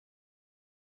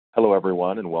Hello,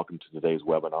 everyone, and welcome to today's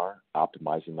webinar,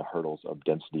 Optimizing the Hurdles of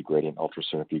Density Gradient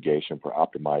Ultracentrifugation for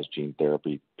Optimized Gene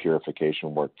Therapy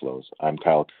Purification Workflows. I'm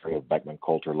Kyle Curry of Beckman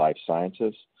Coulter Life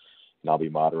Sciences, and I'll be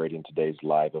moderating today's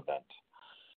live event.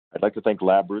 I'd like to thank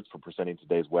LabRoots for presenting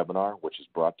today's webinar, which is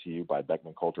brought to you by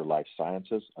Beckman Coulter Life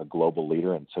Sciences, a global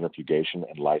leader in centrifugation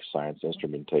and life science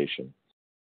instrumentation.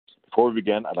 Before we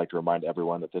begin, I'd like to remind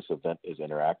everyone that this event is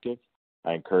interactive.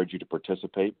 I encourage you to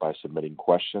participate by submitting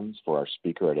questions for our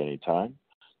speaker at any time.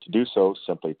 To do so,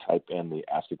 simply type in the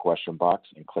Ask a Question box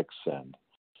and click Send.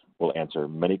 We'll answer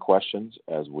many questions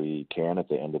as we can at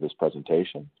the end of this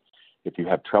presentation. If you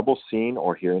have trouble seeing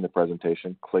or hearing the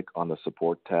presentation, click on the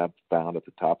Support tab found at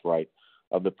the top right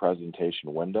of the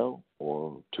presentation window,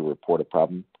 or to report a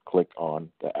problem, click on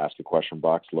the Ask a Question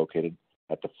box located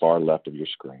at the far left of your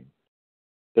screen.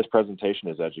 This presentation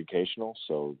is educational,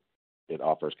 so it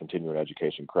offers continuing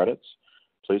education credits.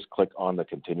 Please click on the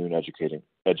Continuing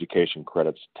Education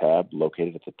Credits tab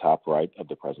located at the top right of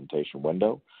the presentation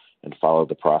window and follow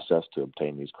the process to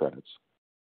obtain these credits.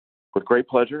 With great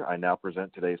pleasure, I now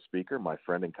present today's speaker, my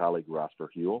friend and colleague Ross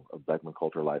VerHeul of Beckman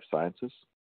Coulter Life Sciences.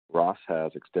 Ross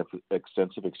has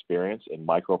extensive experience in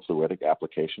microfluidic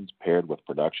applications paired with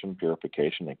production,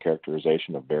 purification, and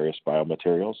characterization of various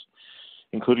biomaterials,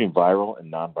 including viral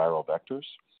and non-viral vectors.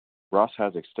 Ross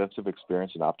has extensive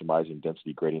experience in optimizing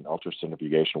density gradient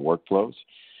ultracentrifugation workflows.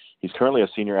 He's currently a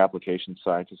senior application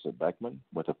scientist at Beckman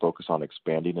with a focus on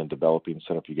expanding and developing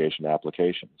centrifugation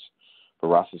applications. For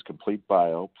Ross's complete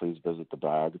bio, please visit the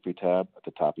Biography tab at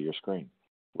the top of your screen.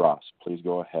 Ross, please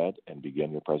go ahead and begin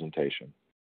your presentation.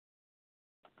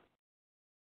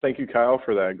 Thank you, Kyle,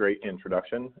 for that great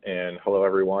introduction, and hello,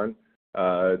 everyone.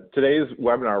 Today's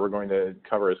webinar, we're going to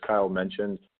cover, as Kyle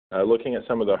mentioned, looking at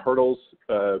some of the hurdles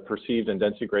perceived in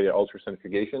density gradient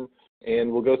ultracentrifugation, and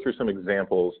we'll go through some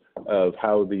examples of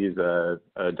how these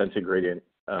density gradient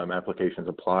applications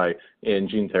apply in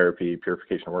gene therapy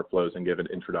purification workflows and give an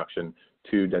introduction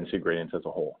to density gradients as a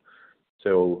whole.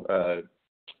 So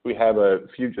we have a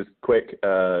few just quick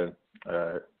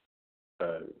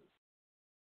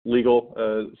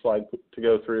legal slides to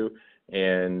go through,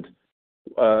 and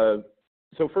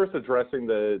so first, addressing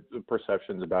the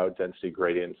perceptions about density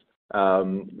gradients.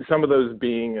 Some of those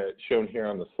being shown here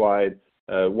on the slide,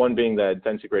 one being that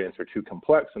density gradients are too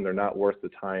complex and they're not worth the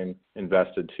time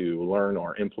invested to learn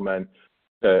or implement.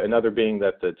 Another being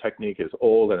that the technique is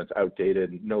old and it's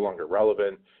outdated, no longer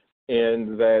relevant,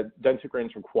 and that density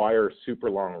gradients require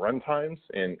super long run times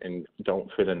and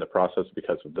don't fit in the process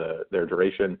because of their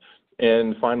duration.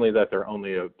 And finally, that they're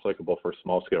only applicable for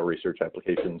small-scale research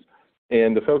applications.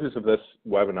 And the focus of this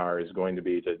webinar is going to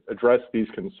be to address these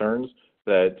concerns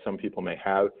that some people may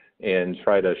have and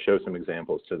try to show some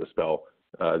examples to dispel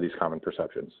these common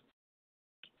perceptions.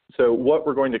 So what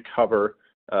we're going to cover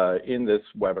in this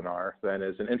webinar then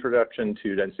is an introduction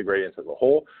to density gradients as a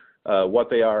whole, what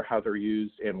they are, how they're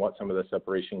used, and what some of the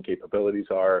separation capabilities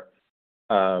are.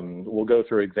 We'll go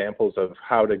through examples of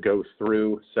how to go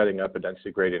through setting up a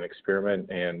density gradient experiment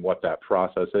and what that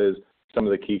process is, some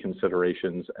of the key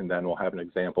considerations, and then we'll have an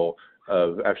example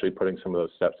of actually putting some of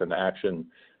those steps into action.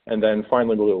 And then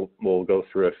finally, we'll go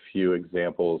through a few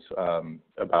examples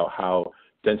about how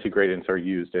density gradients are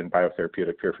used in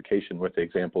biotherapeutic purification, with the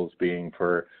examples being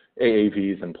for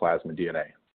AAVs and plasmid DNA.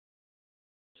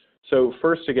 So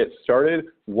first, to get started,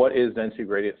 what is density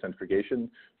gradient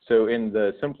centrifugation? So in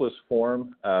the simplest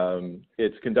form,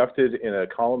 it's conducted in a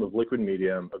column of liquid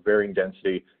medium of varying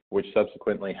density, which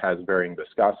subsequently has varying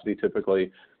viscosity typically,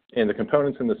 and the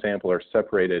components in the sample are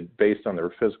separated based on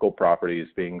their physical properties,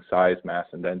 being size, mass,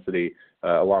 and density,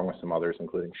 along with some others,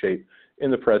 including shape, in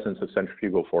the presence of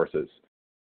centrifugal forces.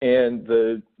 And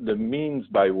the means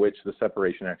by which the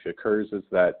separation actually occurs is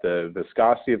that the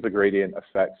viscosity of the gradient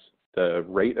affects the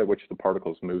rate at which the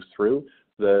particles move through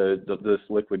this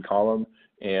liquid column,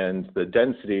 and the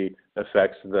density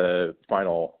affects the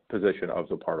final position of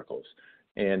the particles.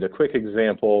 And a quick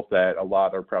example that a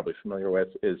lot are probably familiar with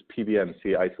is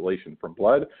PBMC isolation from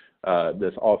blood.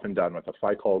 This often done with a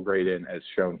Ficol gradient, as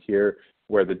shown here,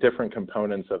 where the different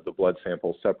components of the blood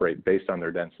sample separate based on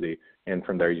their density, and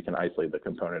from there you can isolate the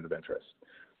component of interest.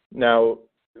 Now,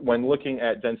 when looking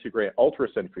at density gradient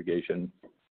ultracentrifugation,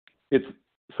 it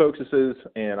focuses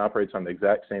and operates on the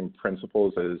exact same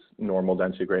principles as normal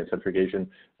density gradient centrifugation,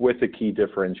 with the key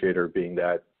differentiator being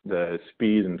that the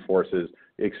speed and forces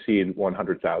exceed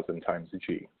 100,000 times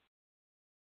g.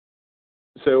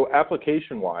 So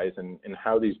application-wise, and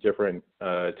how these different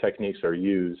techniques are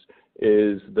used,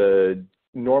 is the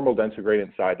normal density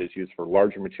gradient side is used for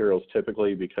larger materials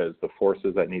typically because the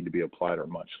forces that need to be applied are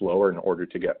much lower in order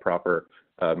to get proper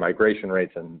migration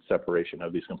rates and separation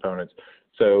of these components.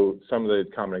 So some of the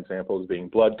common examples being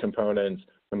blood components,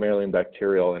 mammalian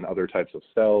bacterial and other types of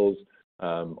cells,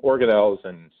 organelles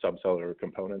and subcellular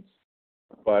components.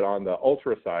 But on the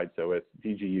ultra side, so with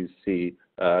DGUC,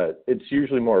 it's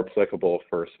usually more applicable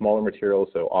for smaller materials,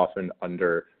 so often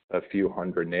under a few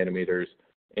hundred nanometers.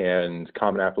 And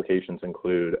common applications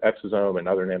include exosome and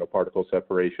other nanoparticle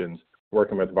separations,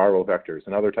 working with viral vectors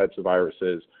and other types of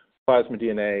viruses, plasmid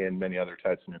DNA and many other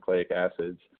types of nucleic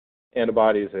acids,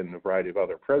 antibodies and a variety of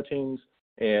other proteins,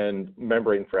 and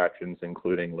membrane fractions,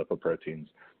 including lipoproteins.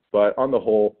 But on the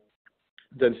whole,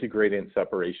 density gradient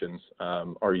separations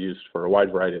are used for a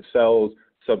wide variety of cells,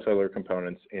 subcellular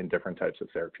components, and different types of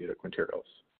therapeutic materials.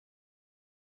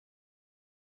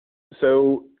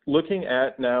 So looking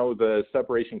at now the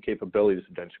separation capabilities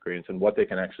of density gradients and what they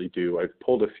can actually do, I've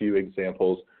pulled a few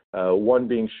examples, one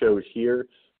being showed here,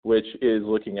 which is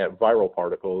looking at viral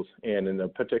particles, and in a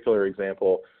particular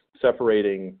example,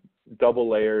 separating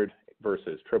double-layered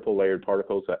versus triple-layered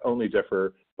particles that only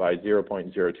differ by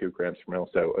 0.02 grams per mil.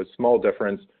 So a small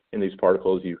difference in these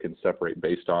particles you can separate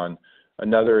based on.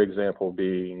 Another example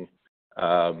being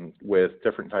with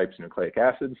different types of nucleic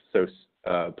acids. So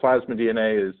plasmid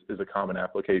DNA is a common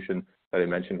application that I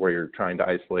mentioned, where you're trying to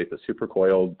isolate the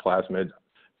supercoiled plasmid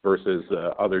versus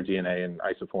other DNA and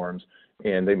isoforms,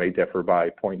 and they may differ by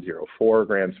 0.04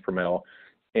 grams per mil.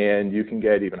 And you can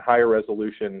get even higher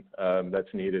resolution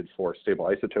that's needed for stable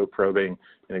isotope probing.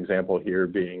 An example here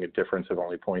being a difference of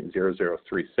only 0.0036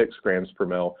 grams per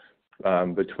mil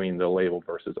between the labeled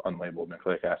versus unlabeled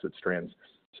nucleic acid strands.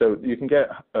 So you can get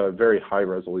very high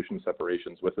resolution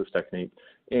separations with this technique,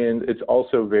 and it's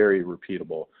also very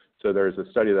repeatable. So there's a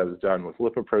study that was done with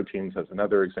lipoproteins as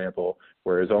another example,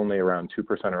 where there's only around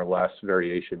 2% or less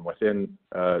variation within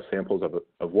samples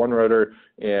of one rotor,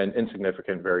 and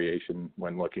insignificant variation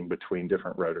when looking between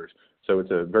different rotors. So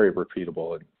it's a very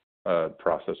repeatable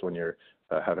process when you're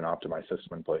have an optimized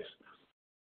system in place.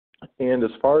 And as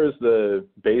far as the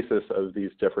basis of these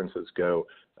differences go,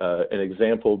 an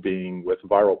example being with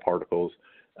viral particles,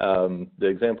 the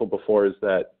example before is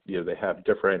that they have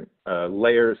different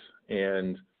layers,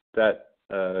 and that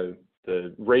the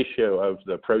ratio of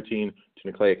the protein to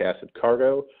nucleic acid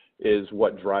cargo is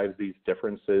what drives these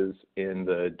differences in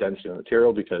the density of the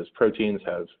material, because proteins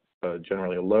have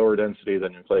generally a lower density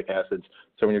than nucleic acids.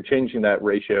 So when you're changing that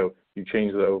ratio, you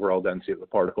change the overall density of the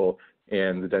particle,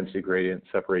 and the density gradient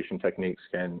separation techniques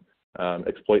can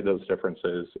exploit those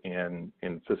differences and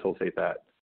facilitate that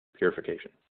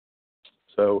purification.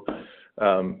 So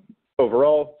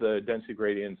overall, the density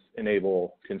gradients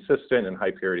enable consistent and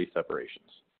high purity separations.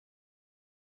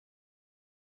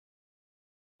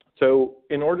 So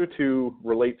in order to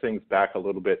relate things back a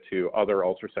little bit to other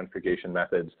ultracentrifugation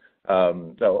methods,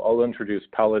 I'll introduce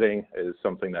pelleting as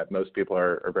something that most people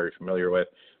are very familiar with.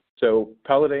 So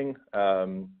pelleting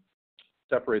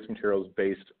separates materials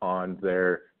based on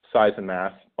their size and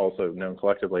mass, also known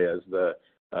collectively as the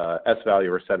S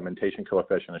value or sedimentation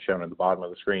coefficient, as shown at the bottom of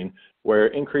the screen, where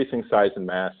increasing size and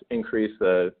mass increase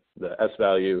the S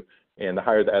value, and the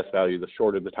higher the S value, the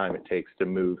shorter the time it takes to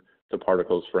move the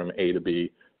particles from A to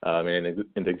B, and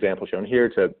in the example shown here,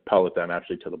 to pellet them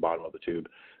actually to the bottom of the tube.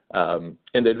 And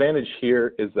the advantage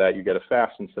here is that you get a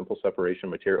fast and simple separation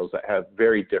of materials that have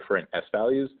very different S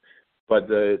values, but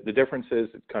the differences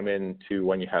come into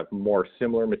when you have more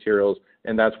similar materials,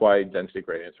 and that's why density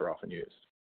gradients are often used.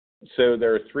 So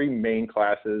there are three main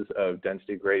classes of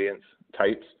density gradients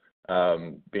types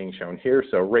being shown here.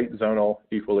 So rate zonal,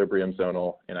 equilibrium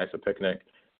zonal, and isopycnic.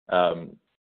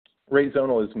 Rate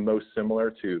zonal is most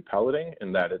similar to pelleting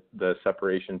in that the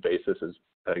separation basis is,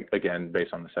 again,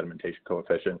 based on the sedimentation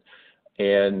coefficient.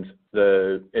 And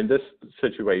in this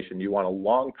situation, you want a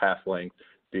long path length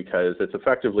because it's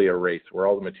effectively a race where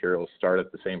all the materials start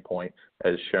at the same point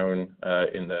as shown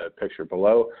in the picture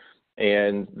below.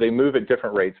 And they move at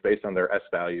different rates based on their S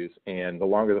values. And the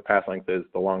longer the path length is,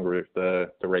 the longer the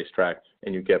racetrack,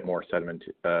 and you get more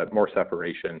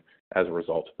separation as a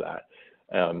result of that.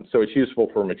 So it's useful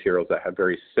for materials that have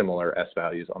very similar S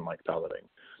values, unlike pelleting.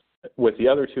 With the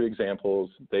other two examples,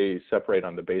 they separate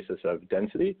on the basis of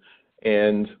density.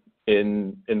 And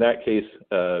in that case,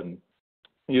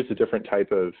 use a different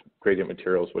type of gradient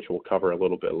materials, which we'll cover a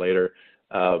little bit later.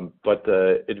 But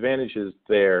the advantages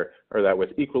there are that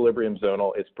with equilibrium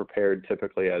zonal, it's prepared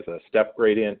typically as a step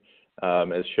gradient,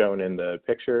 as shown in the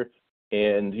picture.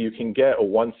 And you can get a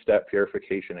one-step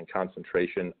purification and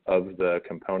concentration of the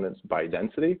components by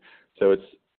density. So it's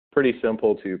pretty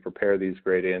simple to prepare these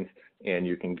gradients, and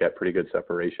you can get pretty good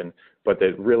separation. But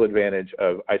the real advantage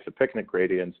of isopycnic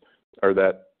gradients are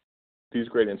that these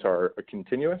gradients are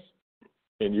continuous,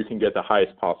 and you can get the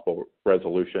highest possible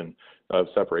resolution of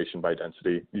separation by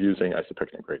density using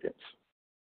isopycnic gradients.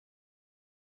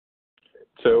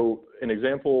 So an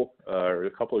example, or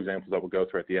a couple examples that we'll go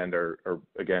through at the end are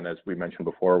again, as we mentioned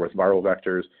before, with viral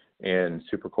vectors and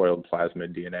supercoiled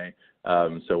plasmid DNA.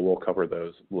 So we'll cover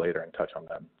those later and touch on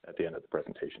them at the end of the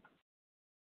presentation.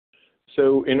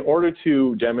 So in order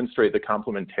to demonstrate the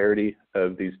complementarity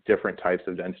of these different types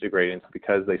of density gradients,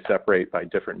 because they separate by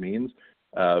different means,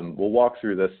 we'll walk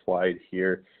through this slide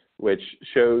here, which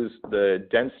shows the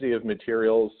density of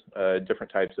materials,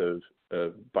 different types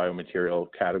of biomaterial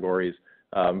categories,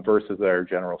 versus their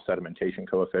general sedimentation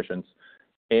coefficients.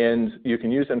 And you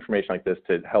can use information like this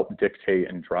to help dictate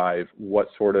and drive what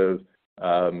sort of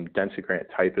density gradient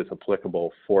type is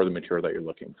applicable for the material that you're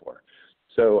looking for.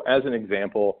 So as an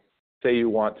example, say you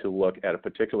want to look at a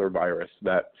particular virus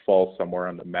that falls somewhere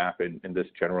on the map in this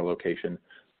general location.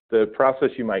 The process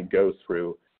you might go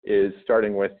through is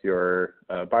starting with your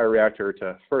bioreactor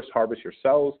to first harvest your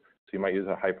cells. So you might use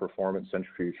a high-performance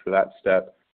centrifuge for that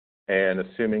step. And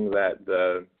assuming that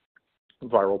the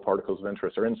viral particles of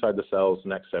interest are inside the cells, the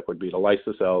next step would be to lyse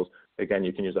the cells. Again,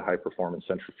 you can use a high-performance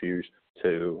centrifuge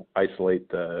to isolate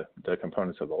the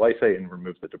components of the lysate and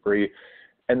remove the debris.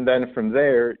 And then from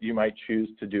there, you might choose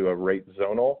to do a rate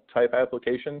zonal type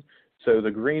application. So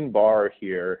the green bar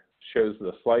here shows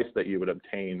the slice that you would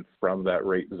obtain from that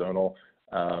rate zonal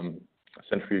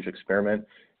centrifuge experiment.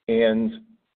 And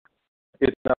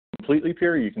it's not completely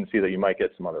pure. You can see that you might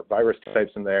get some other virus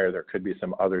types in there. There could be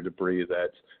some other debris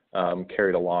that's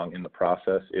carried along in the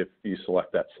process if you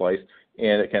select that slice.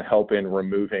 And it can help in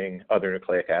removing other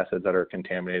nucleic acids that are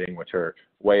contaminating, which are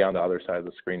way on the other side of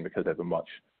the screen because they have a much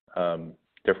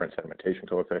different sedimentation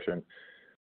coefficient.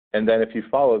 And then if you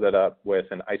follow that up with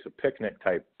an isopycnic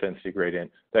type density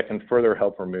gradient, that can further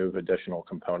help remove additional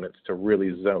components to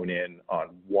really zone in on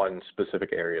one specific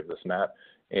area of this map.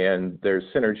 And there's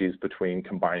synergies between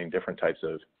combining different types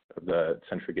of the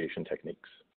centrifugation techniques.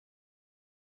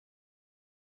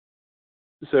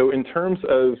 So in terms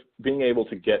of being able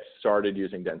to get started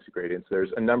using density gradients,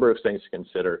 there's a number of things to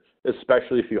consider,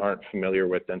 especially if you aren't familiar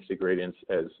with density gradients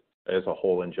as a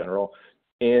whole in general.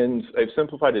 And I've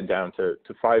simplified it down to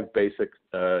 5 basic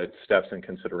steps and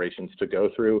considerations to go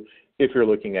through if you're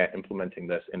looking at implementing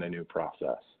this in a new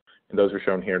process. And those are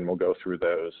shown here, and we'll go through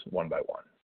those one by one.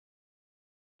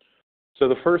 So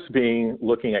the first being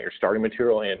looking at your starting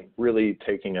material and really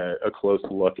taking a close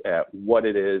look at what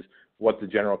it is, what the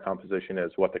general composition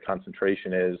is, what the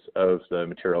concentration is of the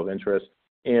material of interest,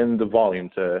 and the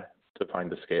volume to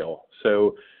find the scale.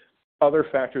 So other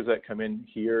factors that come in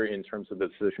here in terms of the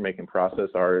decision-making process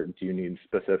are, do you need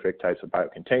specific types of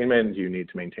biocontainment? Do you need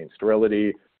to maintain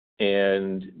sterility?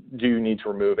 And do you need to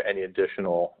remove any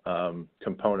additional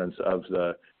components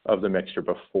of the mixture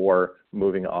before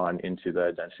moving on into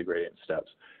the density gradient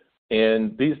steps?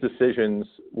 And these decisions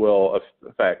will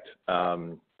affect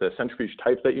the centrifuge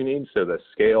type that you need, so the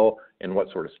scale and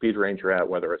what sort of speed range you're at,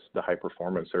 whether it's the high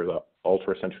performance or the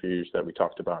ultracentrifuge that we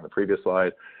talked about on the previous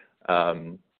slide.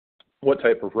 What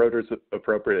type of rotor is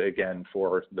appropriate, again,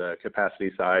 for the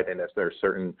capacity side, and if there are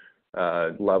certain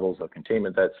levels of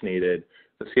containment that's needed.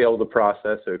 The scale of the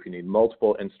process, so if you need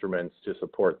multiple instruments to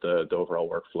support the overall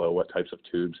workflow, what types of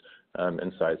tubes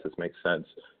and sizes make sense.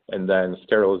 And then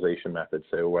sterilization methods,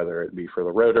 so whether it be for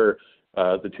the rotor,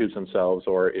 the tubes themselves,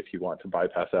 or if you want to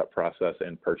bypass that process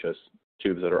and purchase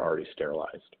tubes that are already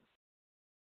sterilized.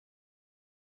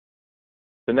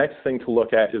 The next thing to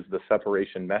look at is the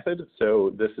separation method.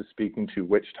 So this is speaking to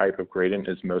which type of gradient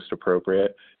is most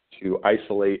appropriate to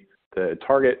isolate the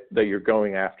target that you're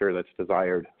going after that's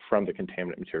desired from the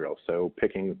contaminant material. So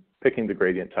picking the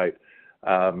gradient type.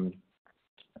 The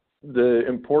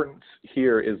importance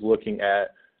here is looking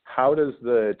at how does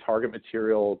the target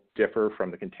material differ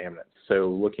from the contaminant. So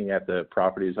looking at the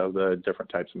properties of the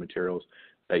different types of materials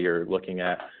that you're looking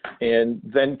at, and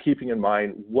then keeping in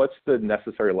mind what's the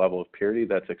necessary level of purity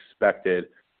that's expected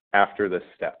after this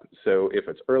step. So if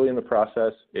it's early in the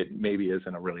process, it maybe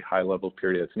isn't a really high level of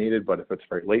purity that's needed, but if it's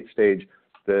very late stage,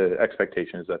 the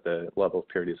expectation is that the level of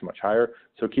purity is much higher.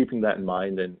 So keeping that in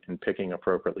mind and picking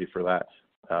appropriately for that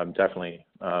definitely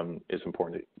is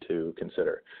important to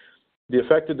consider. The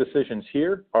affected decisions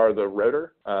here are the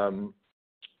rotor.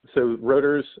 So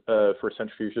rotors for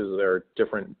centrifuges, there are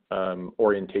different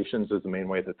orientations is the main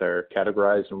way that they're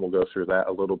categorized, and we'll go through that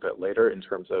a little bit later in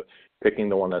terms of picking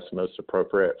the one that's most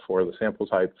appropriate for the sample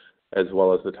type, as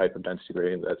well as the type of density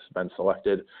gradient that's been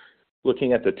selected.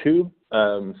 Looking at the tube,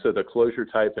 so the closure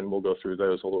type, and we'll go through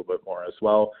those a little bit more as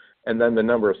well, and then the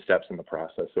number of steps in the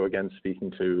process. So again, speaking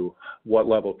to what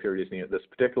level of purity is needed at this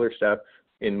particular step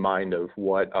in mind of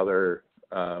what other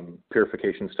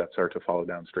purification steps are to follow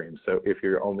downstream. So if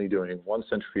you're only doing one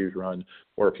centrifuge run,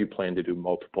 or if you plan to do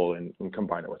multiple and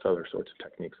combine it with other sorts of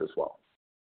techniques as well.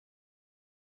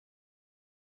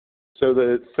 So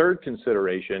the third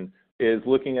consideration is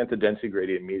looking at the density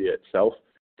gradient media itself.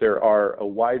 There are a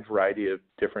wide variety of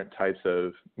different types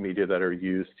of media that are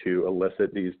used to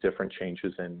elicit these different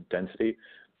changes in density.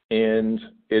 And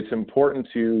it's important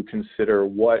to consider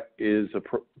what is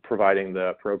providing the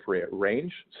appropriate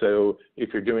range. So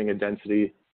if you're doing a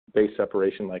density-based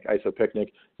separation like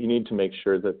isopycnic, you need to make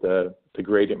sure that the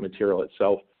gradient material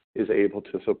itself is able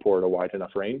to support a wide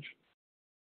enough range.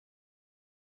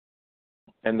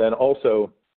 And then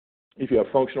also, if you have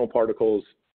functional particles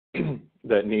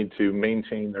that need to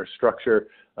maintain their structure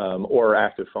or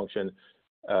active function,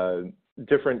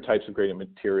 different types of gradient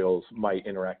materials might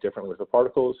interact differently with the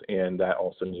particles, and that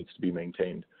also needs to be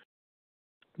maintained.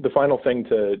 The final thing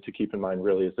to keep in mind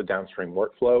really is the downstream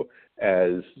workflow,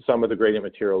 as some of the gradient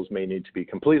materials may need to be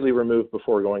completely removed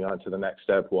before going on to the next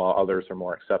step, while others are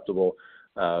more acceptable.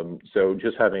 So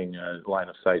just having a line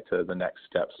of sight to the next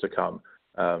steps to come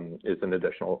is an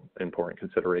additional important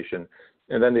consideration.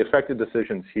 And then the affected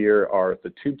decisions here are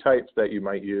the tube types that you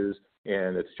might use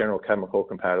and its general chemical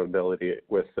compatibility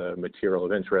with the material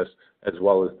of interest, as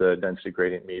well as the density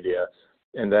gradient media,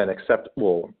 and then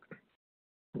acceptable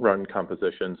run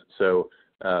compositions. So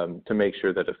to make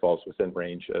sure that it falls within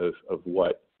range of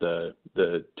what the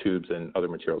tubes and other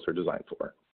materials are designed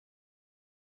for.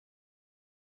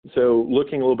 So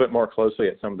looking a little bit more closely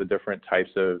at some of the different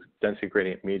types of density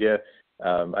gradient media,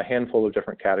 a handful of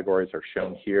different categories are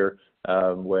shown here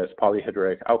with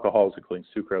polyhydric alcohols, including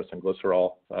sucrose and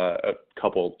glycerol, a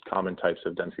couple common types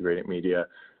of density gradient media,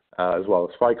 as well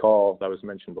as phycol that was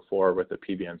mentioned before with the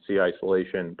PBMC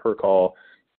isolation, percol,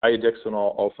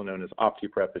 iodixonol, also known as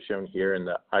OptiPrep, is shown here in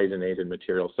the iodinated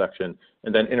material section,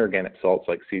 and then inorganic salts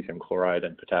like cesium chloride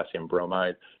and potassium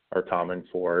bromide are common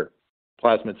for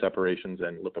plasmid separations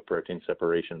and lipoprotein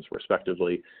separations,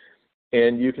 respectively.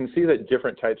 And you can see that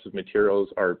different types of materials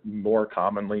are more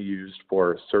commonly used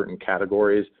for certain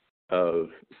categories of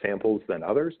samples than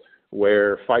others,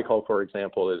 where phycol, for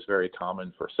example, is very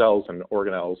common for cells and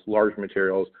organelles, large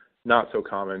materials, not so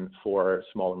common for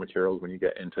smaller materials when you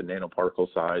get into nanoparticle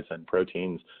size and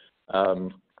proteins,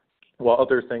 while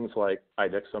other things like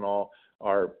iodixonol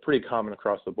are pretty common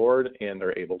across the board and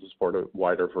are able to support a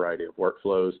wider variety of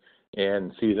workflows.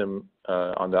 And cesium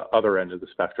on the other end of the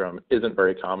spectrum isn't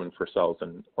very common for cells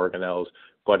and organelles,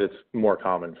 but it's more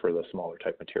common for the smaller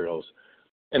type materials.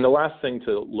 And the last thing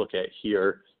to look at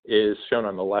here is shown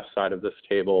on the left side of this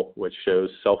table, which shows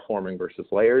self-forming versus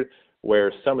layered,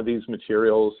 where some of these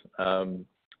materials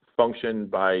function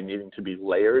by needing to be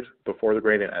layered before the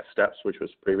gradient at steps, which was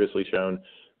previously shown,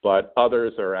 but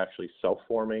others are actually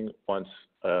self-forming once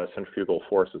centrifugal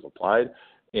force is applied.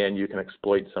 And you can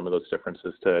exploit some of those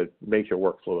differences to make your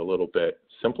workflow a little bit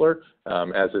simpler,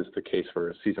 as is the case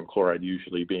for cesium chloride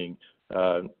usually being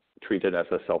treated as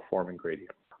a self-forming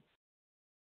gradient.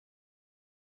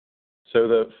 So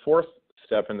the fourth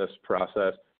step in this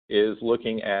process is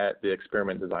looking at the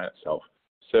experiment design itself.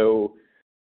 So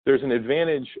there's an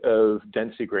advantage of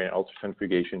density gradient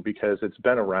ultracentrifugation because it's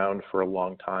been around for a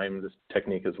long time. This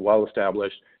technique is well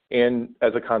established, and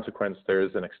as a consequence,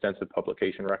 there's an extensive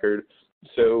publication record.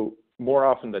 So more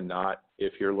often than not,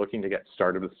 if you're looking to get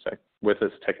started with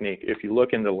this technique, if you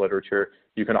look in the literature,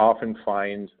 you can often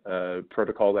find a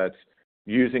protocol that's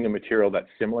using a material that's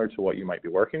similar to what you might be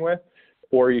working with,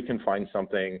 or you can find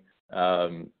something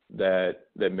that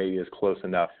maybe is close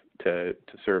enough to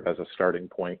serve as a starting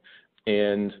point.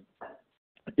 And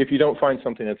if you don't find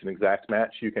something that's an exact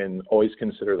match, you can always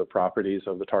consider the properties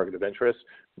of the target of interest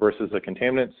versus the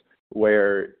contaminants,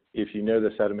 where if you know the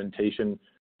sedimentation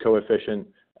coefficient,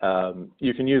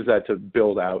 you can use that to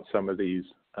build out some of these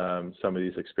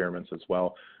experiments as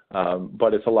well.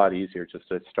 But it's a lot easier just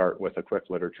to start with a quick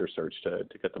literature search to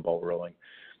get the ball rolling.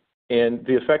 And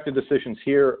the affected decisions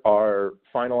here are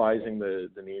finalizing the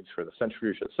needs for the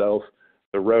centrifuge itself,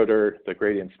 the rotor, the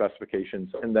gradient specifications,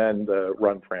 and then the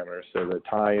run parameters, so the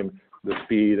time, the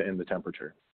speed, and the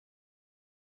temperature.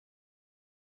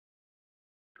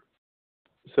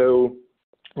 So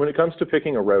when it comes to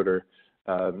picking a rotor,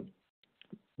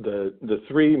 the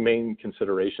three main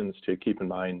considerations to keep in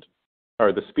mind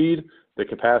are the speed, the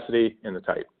capacity, and the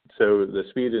type. So the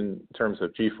speed in terms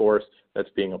of G-force that's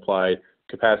being applied,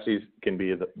 capacities can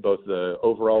be both the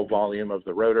overall volume of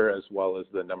the rotor as well as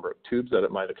the number of tubes that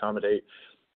it might accommodate.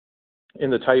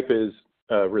 And the type is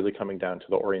really coming down to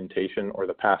the orientation or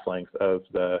the path length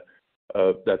that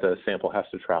the sample has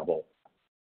to travel.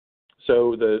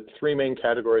 So the three main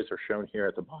categories are shown here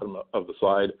at the bottom of the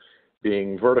slide.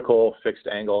 being vertical, fixed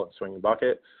angle, and swinging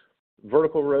bucket.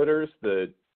 Vertical rotors,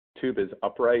 the tube is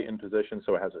upright in position,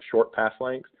 so it has a short path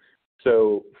length.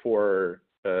 So for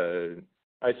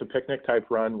isopycnic type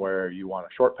run where you want a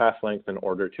short path length in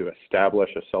order to establish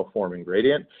a self-forming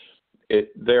gradient,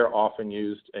 they're often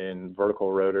used in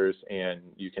vertical rotors, and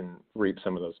you can reap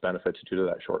some of those benefits due to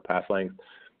that short path length.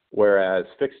 Whereas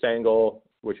fixed angle,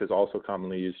 which is also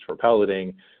commonly used for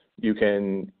pelleting, you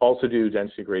can also do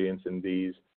density gradients in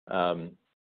these.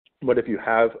 But if you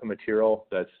have a material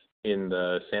that's in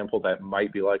the sample that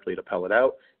might be likely to pellet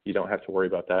out, you don't have to worry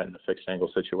about that in the fixed angle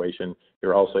situation.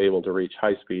 You're also able to reach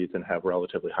high speeds and have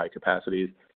relatively high capacities.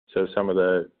 So some of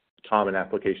the common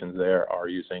applications there are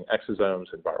using exosomes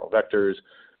and viral vectors.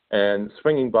 And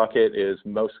swinging bucket is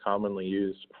most commonly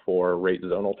used for rate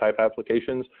zonal type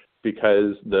applications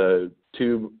because the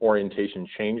tube orientation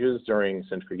changes during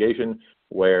centrifugation,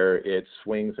 where it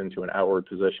swings into an outward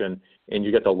position and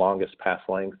you get the longest path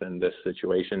length in this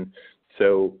situation.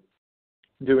 So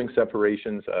doing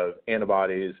separations of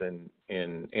antibodies and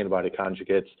antibody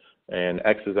conjugates and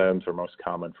exosomes are most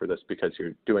common for this because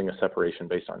you're doing a separation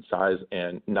based on size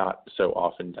and not so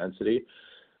often density.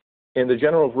 And the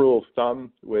general rule of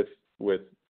thumb with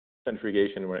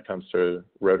centrifugation when it comes to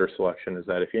rotor selection is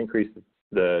that if you increase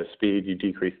the speed, you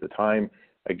decrease the time,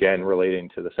 again relating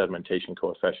to the sedimentation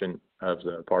coefficient of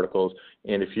the particles.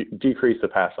 And if you decrease the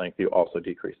path length, you also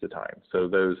decrease the time. So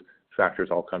those factors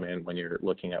all come in when you're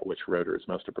looking at which rotor is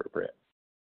most appropriate.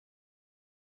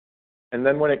 And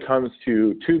then when it comes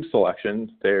to tube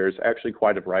selection, there's actually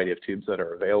quite a variety of tubes that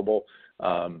are available.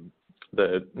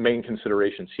 The main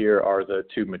considerations here are the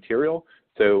tube material.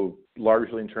 So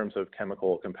largely in terms of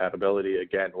chemical compatibility,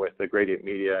 again, with the gradient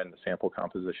media and the sample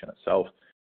composition itself,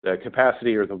 the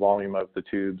capacity or the volume of the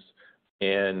tubes,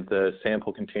 and the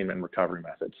sample containment and recovery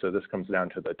method. So this comes down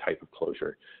to the type of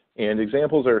closure. And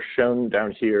examples are shown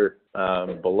down here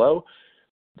below.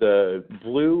 The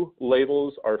blue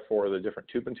labels are for the different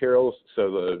tube materials, so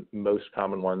the most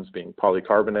common ones being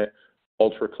polycarbonate,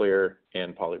 ultra-clear,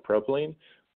 and polypropylene,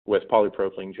 with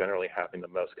polypropylene generally having the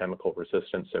most chemical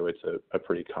resistance, so it's a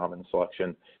pretty common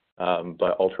selection.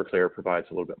 But ultra-clear provides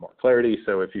a little bit more clarity,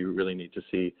 so if you really need to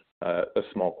see a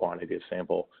small quantity of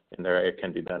sample in there, it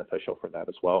can be beneficial for that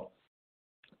as well.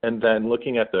 And then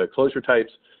looking at the closure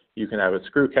types, you can have a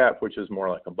screw cap, which is more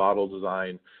like a bottle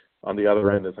design. On the other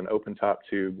end is an open top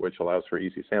tube, which allows for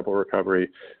easy sample recovery.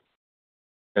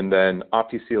 And then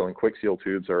OptiSeal and QuickSeal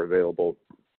tubes are available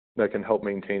that can help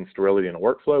maintain sterility in a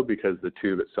workflow because the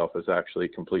tube itself is actually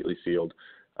completely sealed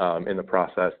in the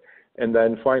process. And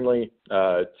then finally,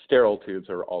 sterile tubes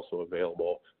are also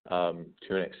available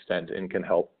to an extent and can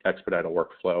help expedite a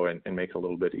workflow and make it a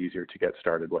little bit easier to get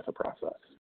started with a process.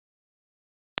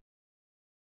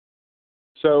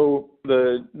 So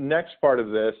the next part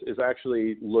of this is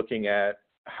actually looking at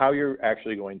how you're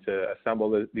actually going to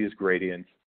assemble these gradients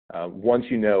once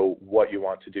you know what you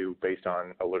want to do based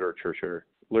on a literature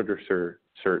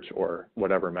search or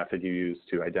whatever method you use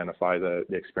to identify the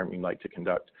experiment you'd like to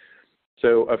conduct.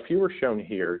 So a few are shown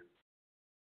here.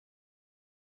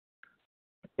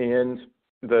 And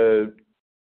the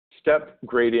step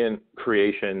gradient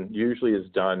creation usually is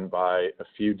done by a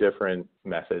few different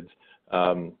methods.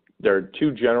 There are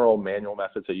two general manual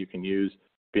methods that you can use,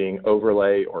 being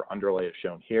overlay or underlay as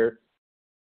shown here.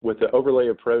 With the overlay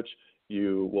approach,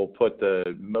 you will put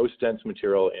the most dense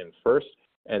material in first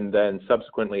and then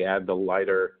subsequently add the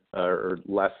lighter or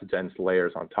less dense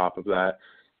layers on top of that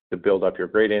to build up your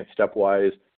gradient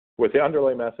stepwise. With the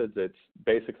underlay methods, it's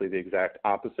basically the exact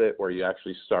opposite, where you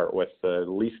actually start with the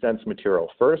least dense material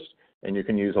first, and you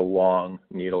can use a long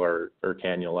needle or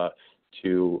cannula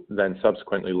to then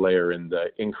subsequently layer in the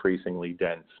increasingly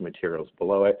dense materials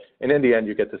below it. And in the end,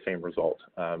 you get the same result.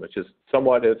 It's just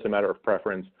somewhat, it's a matter of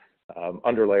preference.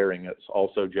 Underlayering is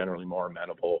also generally more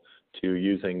amenable to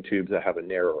using tubes that have a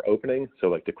narrower opening. So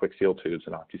like the QuickSeal tubes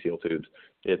and OptiSeal tubes,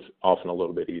 it's often a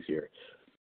little bit easier.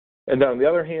 And then on the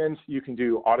other hand, you can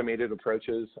do automated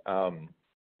approaches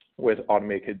with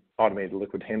automated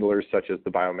liquid handlers, such as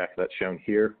the Biomech that's shown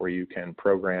here, where you can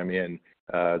program in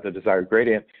the desired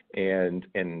gradient and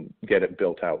get it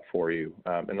built out for you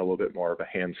in a little bit more of a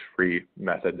hands-free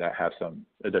method that has some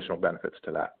additional benefits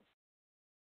to that.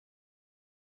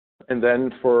 And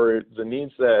then for the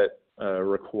needs that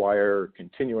require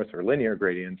continuous or linear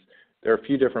gradients, there are a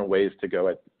few different ways to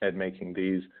go at making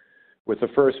these, with the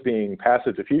first being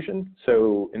passive diffusion.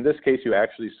 So in this case, you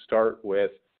actually start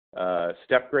with a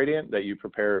step gradient that you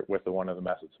prepare with one of the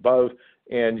methods above,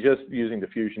 and just using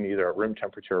diffusion, either at room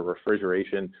temperature or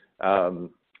refrigeration,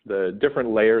 the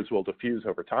different layers will diffuse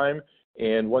over time.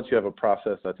 And once you have a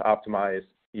process that's optimized,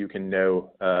 you can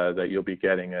know that you'll be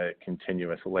getting a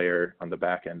continuous layer on the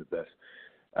back end of this.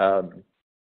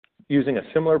 Using a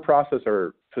similar process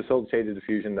or facilitated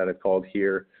diffusion that I've called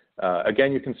here,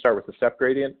 again, you can start with the step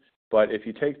gradient, but if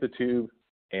you take the tube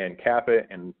and cap it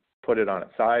and put it on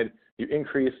its side, you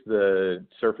increase the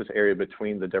surface area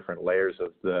between the different layers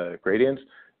of the gradients,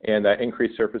 and that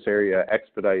increased surface area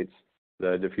expedites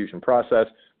the diffusion process.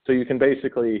 So you can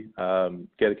basically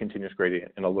get a continuous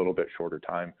gradient in a little bit shorter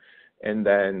time. And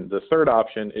then the third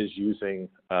option is using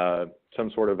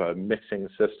some sort of a mixing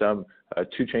system. A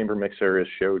two-chamber mixer is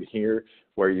showed here,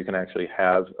 where you can actually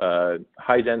have a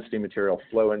high-density material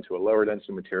flow into a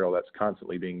lower-density material that's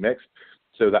constantly being mixed.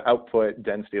 So the output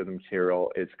density of the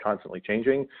material is constantly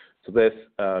changing. So this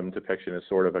depiction is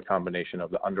sort of a combination of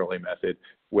the underlay method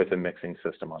with a mixing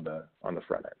system on the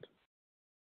front end.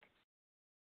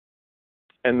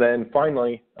 And then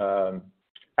finally,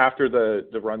 after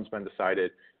the run's been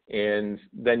decided, and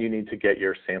then you need to get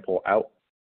your sample out.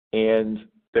 And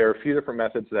there are a few different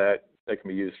methods that can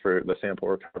be used for the sample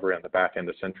recovery on the back end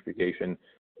of centrifugation.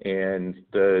 And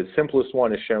the simplest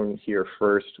one is shown here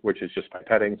first, which is just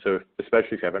pipetting. So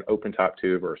especially if you have an open top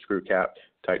tube or a screw cap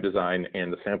type design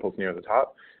and the sample's near the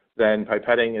top, then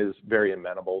pipetting is very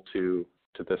amenable to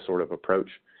this sort of approach.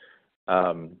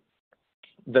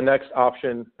 The next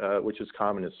option, which is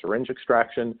common, is syringe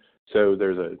extraction. So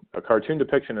there's a cartoon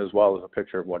depiction as well as a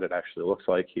picture of what it actually looks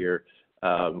like here,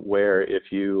 where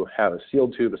if you have a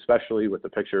sealed tube, especially with the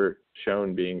picture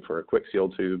shown being for a quick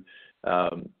sealed tube,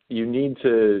 you need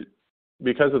to,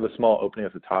 because of the small opening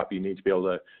at the top, you need to be able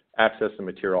to access the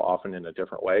material often in a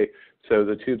different way. So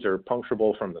the tubes are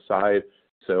puncturable from the side,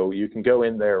 so you can go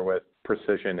in there with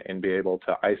precision and be able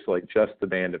to isolate just the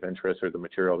band of interest or the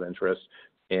material of interest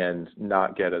and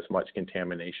not get as much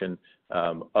contamination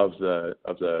of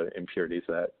the impurities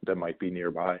that might be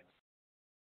nearby.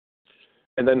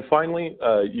 And then finally,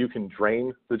 you can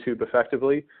drain the tube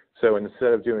effectively. So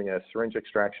instead of doing a syringe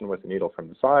extraction with a needle from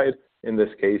the side, in this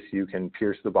case, you can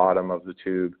pierce the bottom of the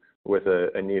tube with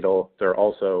a needle. There are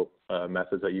also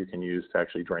methods that you can use to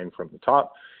actually drain from the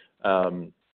top.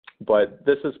 But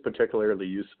this is particularly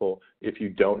useful if you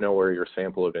don't know where your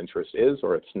sample of interest is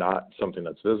or it's not something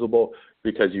that's visible,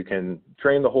 because you can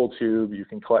drain the whole tube, you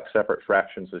can collect separate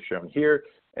fractions as shown here,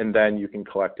 and then you can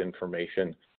collect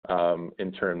information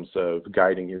in terms of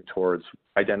guiding you towards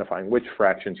identifying which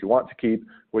fractions you want to keep,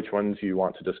 which ones you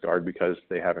want to discard because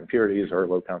they have impurities or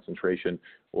low concentration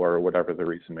or whatever the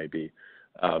reason may be.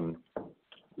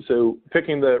 So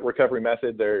picking the recovery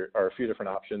method, there are a few different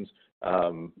options,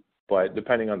 but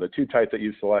depending on the tube type that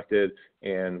you've selected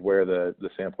and where the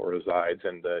sample resides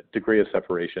and the degree of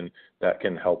separation, that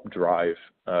can help drive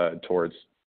towards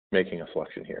making a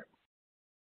selection here.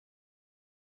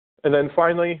 And then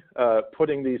finally,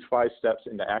 putting these 5 steps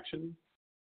into action.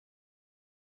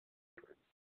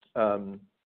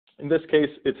 In this case,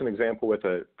 it's an example with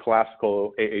a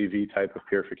classical AAV type of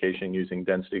purification using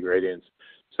density gradients.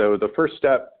 So the first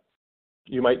step,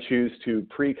 you might choose to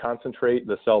pre-concentrate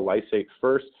the cell lysate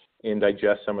first and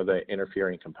digest some of the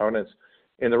interfering components.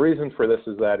 And the reason for this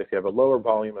is that if you have a lower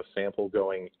volume of sample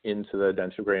going into the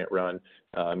density gradient run,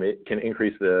 it can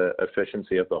increase the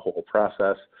efficiency of the whole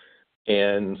process.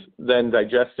 And then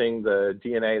digesting the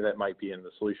DNA that might be in the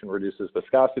solution reduces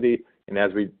viscosity. And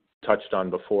as we touched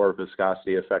on before,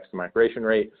 viscosity affects the migration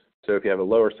rate. So if you have a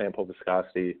lower sample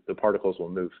viscosity, the particles will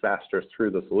move faster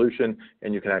through the solution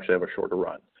and you can actually have a shorter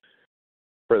run.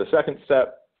 For the second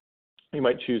step, you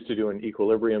might choose to do an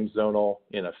equilibrium zonal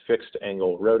in a fixed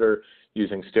angle rotor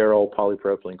using sterile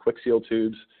polypropylene quick seal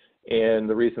tubes. And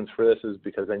the reasons for this is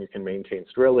because then you can maintain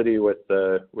sterility with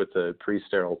the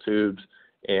pre-sterile tubes.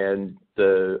 And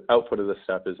the output of this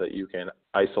step is that you can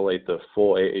isolate the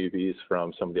full AAVs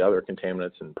from some of the other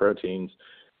contaminants and proteins.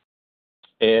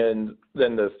 And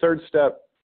then the third step,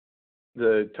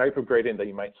 the type of gradient that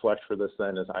you might select for this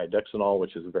then is iodexinol,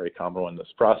 which is a very common one in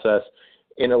this process.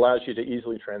 And allows you to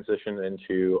easily transition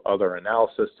into other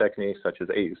analysis techniques such as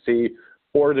AUC,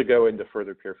 or to go into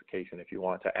further purification if you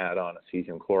want to add on a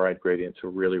cesium chloride gradient to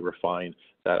really refine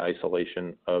that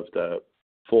isolation of the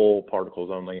full particles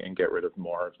only and get rid of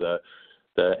more of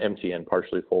the empty and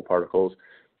partially full particles.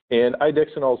 And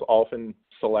iodexinol is often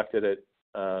selected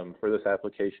for this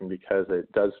application because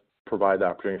it does provide the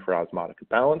opportunity for osmotic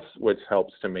balance, which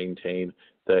helps to maintain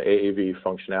the AAV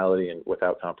functionality and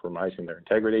without compromising their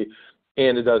integrity.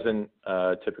 And it doesn't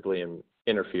typically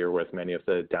interfere with many of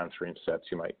the downstream steps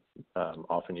you might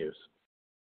often use.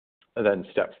 And then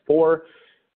step 4,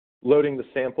 loading the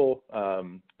sample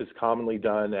is commonly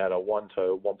done at a 1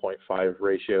 to 1.5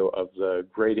 ratio of the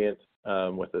gradient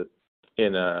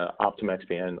in an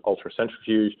Optim-XPN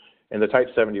ultracentrifuge. And the type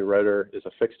 70 rotor is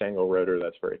a fixed angle rotor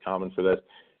that's very common for this.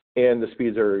 And the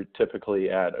speeds are typically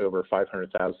at over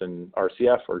 500,000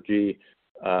 RCF or G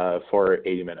for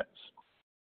 80 minutes.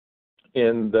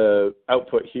 And the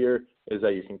output here is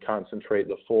that you can concentrate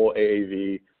the full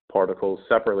AAV particles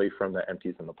separately from the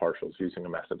empties and the partials using a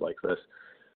method like this.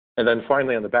 And then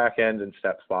finally on the back end in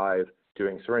step 5,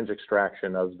 doing syringe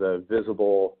extraction of the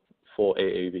visible full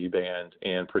AAV band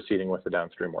and proceeding with the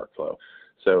downstream workflow.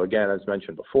 So again, as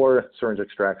mentioned before, syringe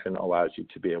extraction allows you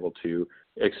to be able to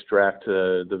extract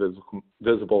the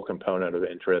visible component of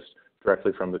interest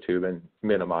directly from the tube and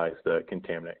minimize the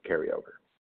contaminant carryover.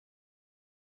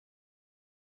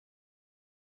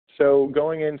 So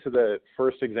going into the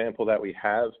first example that we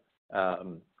have,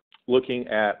 looking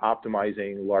at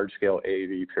optimizing large-scale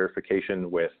AAV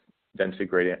purification with density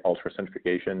gradient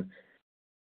ultracentrifugation.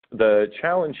 The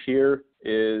challenge here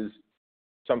is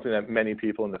something that many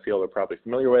people in the field are probably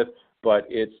familiar with, but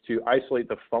it's to isolate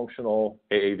the functional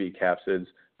AAV capsids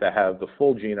that have the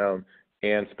full genome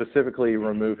and specifically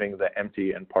removing the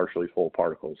empty and partially full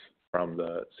particles from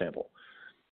the sample.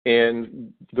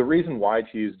 And the reason why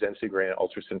to use density gradient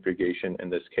ultracentrifugation in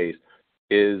this case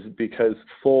is because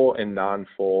full and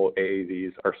non-full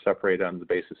AAVs are separated on the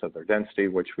basis of their density,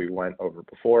 which we went over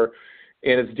before.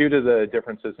 And it's due to the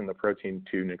differences in the protein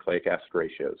to nucleic acid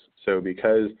ratios. So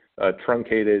because a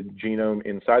truncated genome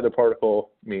inside the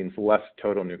particle means less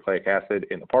total nucleic acid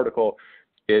in the particle,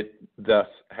 it thus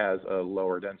has a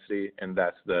lower density, and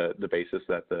that's the basis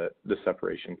that the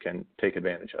separation can take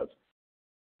advantage of.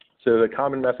 So the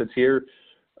common methods here,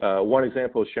 one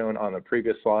example is shown on the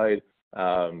previous slide,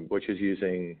 which is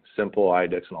using simple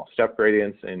iodexonol step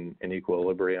gradients in an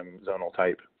equilibrium zonal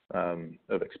type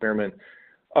of experiment.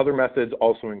 Other methods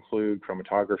also include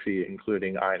chromatography,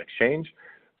 including ion exchange,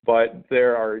 but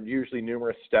there are usually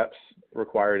numerous steps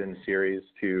required in series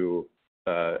to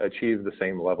achieve the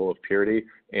same level of purity,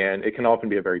 and it can often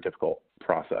be a very difficult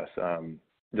process,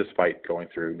 despite going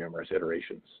through numerous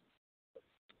iterations.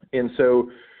 And so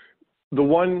the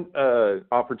one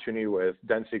opportunity with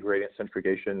density gradient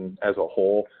centrifugation as a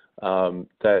whole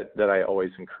that I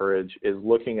always encourage is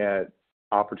looking at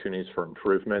opportunities for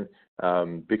improvement.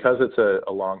 Because it's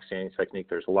a long-standing technique,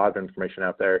 there's a lot of information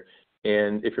out there.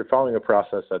 And if you're following a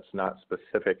process that's not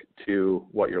specific to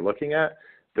what you're looking at,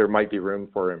 there might be room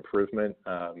for improvement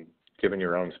given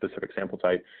your own specific sample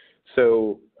type.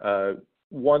 So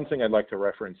one thing I'd like to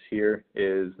reference here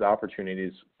is the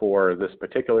opportunities for this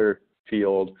particular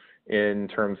field in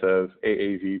terms of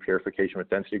AAV purification with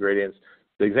density gradients.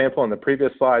 The example on the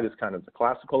previous slide is kind of the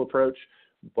classical approach,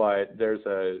 but there's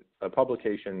a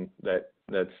publication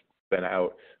that's been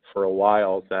out for a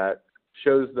while that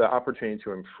shows the opportunity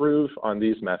to improve on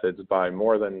these methods by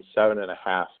more than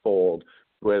 7.5-fold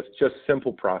with just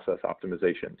simple process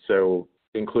optimization. So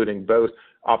including both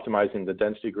optimizing the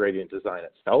density gradient design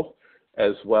itself,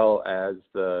 as well as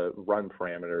the run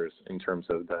parameters in terms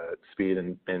of the speed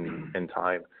and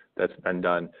time that's been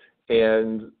done.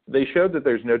 And they showed that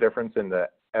there's no difference in the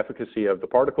efficacy of the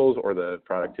particles or the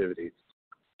productivity.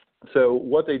 So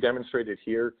what they demonstrated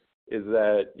here is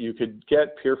that you could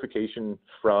get purification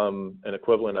from an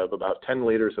equivalent of about 10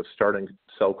 liters of starting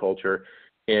cell culture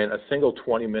in a single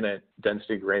 20-minute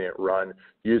density gradient run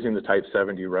using the type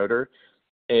 70 rotor.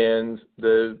 And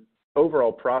the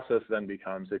overall process then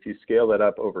becomes, if you scale that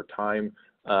up over time,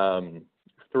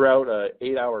 throughout an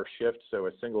 8-hour shift, so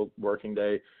a single working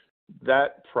day,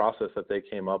 that process that they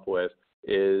came up with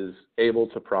is able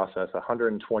to process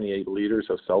 128 liters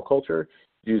of cell culture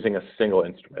using a single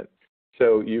instrument.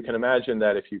 So you can imagine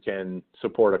that if you can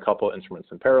support a couple instruments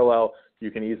in parallel, you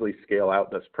can easily scale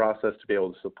out this process to be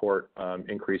able to support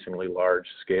increasingly large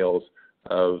scales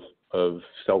of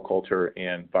cell culture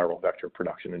and viral vector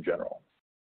production in general.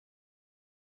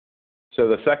 So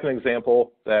the second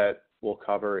example that we'll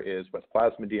cover is with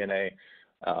plasmid DNA.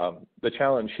 The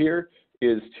challenge here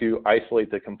is to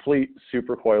isolate the complete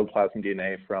supercoiled plasmid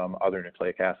DNA from other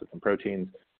nucleic acids and proteins.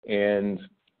 And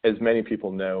as many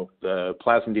people know, the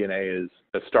plasmid DNA is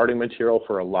a starting material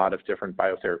for a lot of different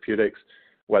biotherapeutics,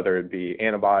 whether it be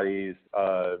antibodies,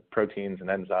 proteins and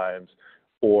enzymes,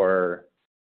 or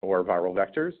viral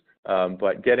vectors.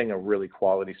 But getting a really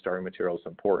quality starting material is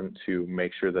important to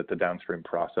make sure that the downstream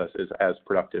process is as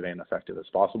productive and effective as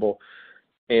possible.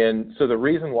 And so the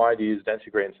reason why to use density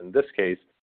gradients in this case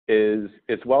is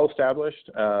it's well established.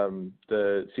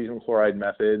 The cesium chloride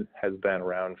method has been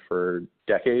around for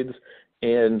decades,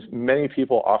 and many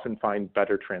people often find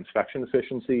better transfection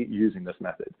efficiency using this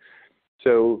method.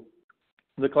 So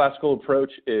the classical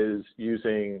approach is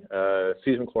using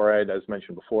cesium chloride, as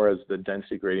mentioned before, as the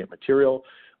density gradient material,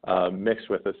 mixed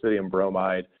with ethidium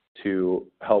bromide to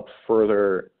help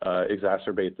further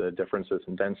exacerbate the differences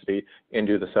in density and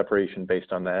do the separation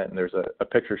based on that. And there's a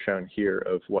picture shown here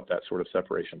of what that sort of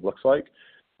separation looks like.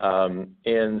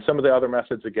 And some of the other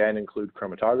methods, again, include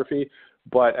chromatography,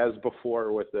 but as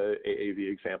before with the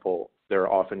AAV example, there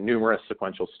are often numerous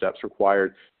sequential steps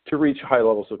required to reach high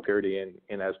levels of purity,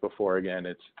 and as before, again,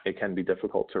 it can be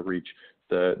difficult to reach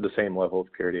the same level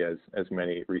of purity as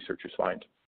many researchers find.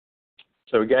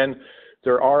 So again,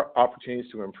 there are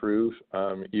opportunities to improve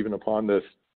even upon this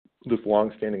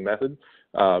long-standing method.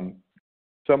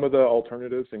 Some of the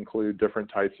alternatives include different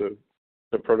types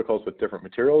of protocols with different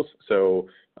materials. So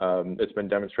it's been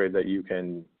demonstrated that you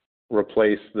can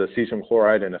replace the cesium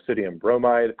chloride and acidium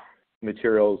bromide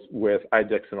materials with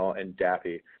idixanol and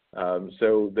DAPI.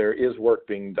 So there is work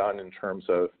being done in terms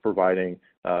of providing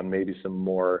maybe some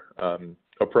more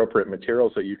appropriate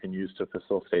materials that you can use to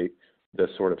facilitate this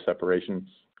sort of separation.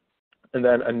 And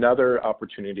then another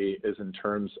opportunity is in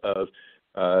terms of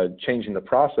changing the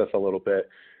process a little bit,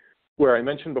 where I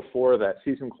mentioned before that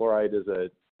cesium chloride is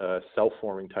a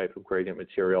self-forming type of gradient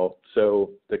material.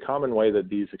 So the common way that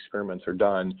these experiments are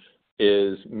done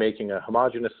is making a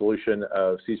homogeneous solution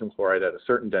of cesium chloride at a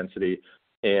certain density,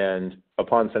 and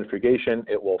upon centrifugation,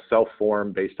 it will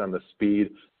self-form based on the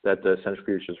speed that the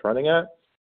centrifugation is running at.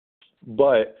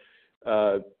 But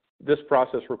this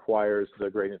process requires the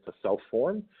gradient to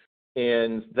self-form,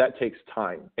 and that takes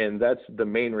time. And that's the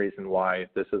main reason why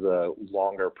this is a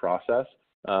longer process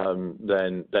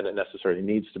than it necessarily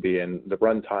needs to be. And the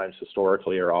run times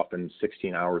historically are often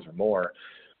 16 hours or more.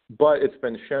 But it's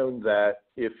been shown that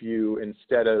if you,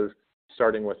 instead of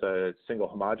starting with a single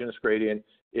homogeneous gradient,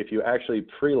 if you actually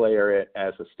pre-layer it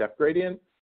as a step gradient,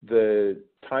 the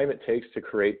time it takes to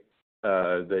create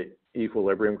the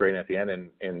equilibrium gradient at the end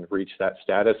and reach that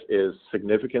status is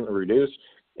significantly reduced.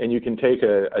 And you can take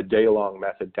a day-long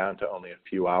method down to only a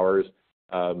few hours.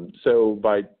 So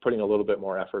by putting a little bit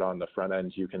more effort on the front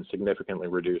end, you can significantly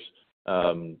reduce,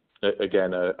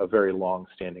 again, a very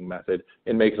long-standing method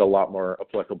and make it a lot more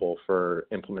applicable for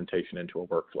implementation into a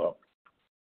workflow.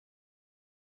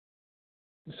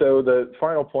 So the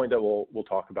final point that we'll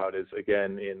talk about is,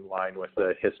 again, in line with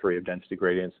the history of density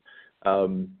gradients,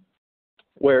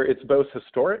 where it's both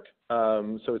historic,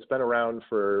 so it's been around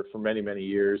for many, many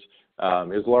years.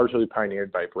 It was largely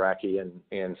pioneered by Bracke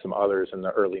and some others in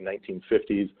the early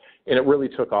 1950s, and it really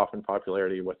took off in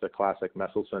popularity with the classic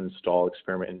Messelson-Stahl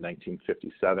experiment in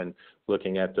 1957,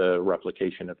 looking at the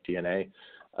replication of DNA.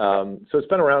 So it's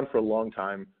been around for a long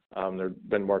time. There's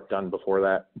been work done before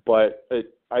that, but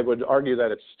I would argue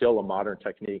that it's still a modern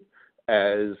technique,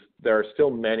 as there are still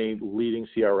many leading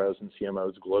CROs and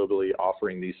CMOs globally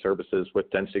offering these services with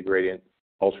density gradient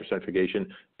ultracentrifugation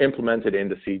implemented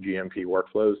into cGMP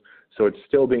workflows. So it's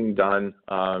still being done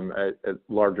at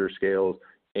larger scales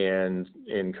and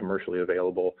commercially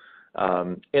available.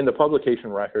 And the publication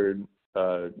record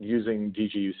using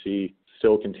DGUC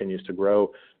still continues to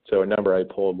grow. So a number I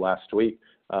pulled last week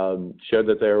showed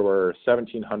that there were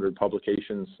 1,700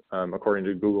 publications, according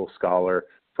to Google Scholar,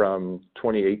 from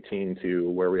 2018 to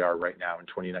where we are right now in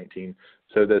 2019.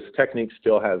 So this technique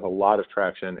still has a lot of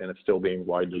traction, and it's still being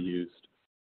widely used.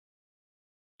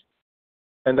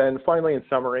 And then finally, in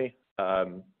summary,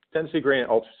 density gradient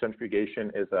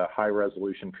ultracentrifugation is a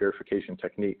high-resolution purification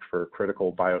technique for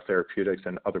critical biotherapeutics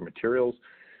and other materials.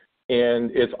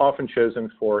 And it's often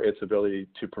chosen for its ability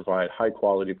to provide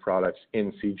high-quality products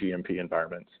in cGMP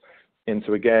environments. And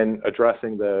so again,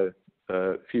 addressing the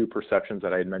few perceptions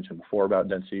that I had mentioned before about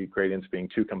density gradients being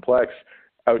too complex,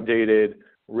 outdated,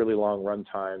 really long run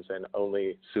times, and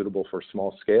only suitable for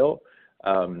small scale.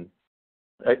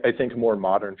 I think a more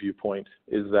modern viewpoint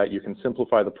is that you can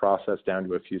simplify the process down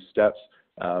to a few steps.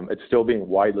 It's still being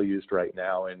widely used right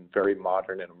now in very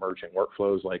modern and emerging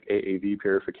workflows like AAV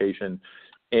purification,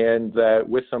 and that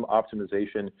with some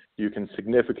optimization, you can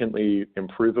significantly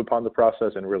improve upon the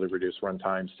process and really reduce run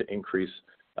times to increase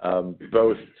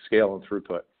both scale and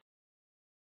throughput.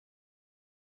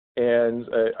 And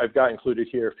I've got included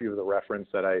here a few of the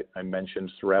references that I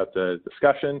mentioned throughout the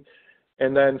discussion.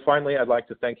 And then finally, I'd like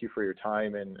to thank you for your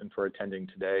time and for attending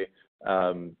today.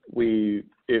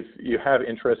 If you have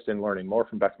interest in learning more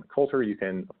from Beckman Coulter, you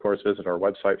can, of course, visit our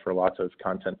website for lots of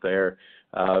content there.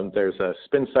 There's a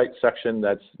spin site section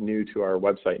that's new to our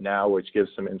website now, which gives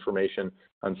some information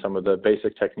on some of the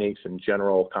basic techniques and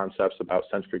general concepts about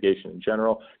centrifugation in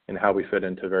general and how we fit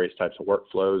into various types of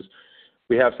workflows.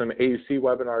 We have some AUC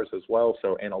webinars as well,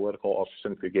 so analytical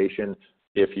ultracentrifugation,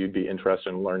 if you'd be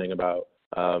interested in learning about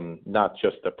not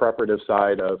just the preparative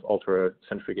side of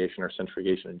ultracentrifugation or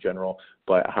centrifugation in general,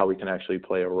 but how we can actually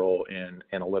play a role in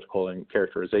analytical and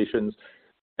characterizations.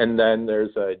 And then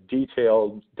there's a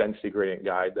detailed density gradient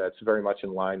guide that's very much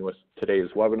in line with today's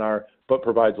webinar, but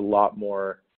provides a lot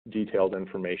more detailed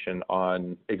information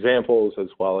on examples as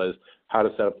well as how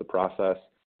to set up the process,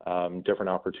 different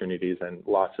opportunities, and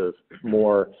lots of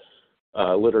more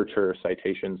literature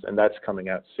citations, and that's coming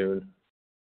out soon.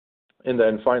 And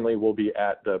then finally, we'll be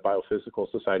at the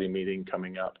Biophysical Society meeting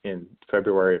coming up in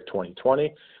February of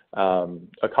 2020.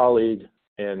 A colleague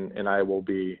and I will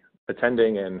be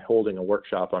attending and holding a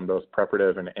workshop on both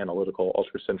preparative and analytical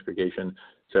ultracentrifugation.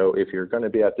 So if you're going to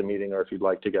be at the meeting or if you'd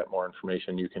like to get more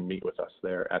information, you can meet with us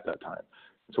there at that time.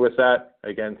 So with that,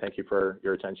 again, thank you for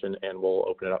your attention, and we'll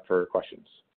open it up for questions.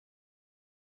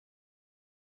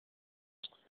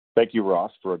 Thank you,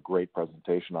 Ross, for a great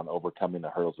presentation on overcoming the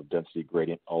hurdles of density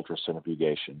gradient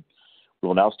ultracentrifugation. We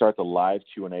will now start the live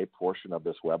Q&A portion of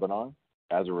this webinar.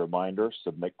 As a reminder,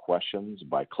 submit questions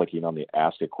by clicking on the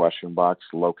Ask a Question box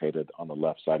located on the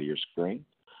left side of your screen.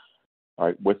 All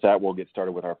right, with that, we'll get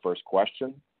started with our first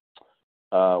question.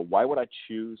 Why would I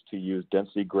choose to use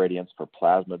density gradients for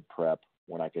plasmid prep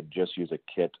when I could just use a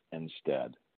kit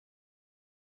instead?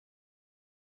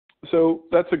 So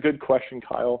that's a good question,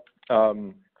 Kyle.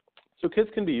 So kits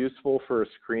can be useful for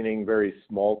screening very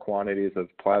small quantities of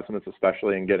plasmids,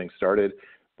 especially in getting started.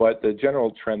 But the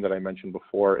general trend that I mentioned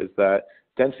before is that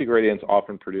density gradients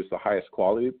often produce the highest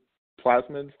quality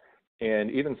plasmids,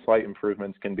 and even slight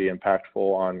improvements can be impactful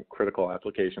on critical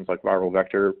applications like viral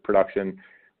vector production,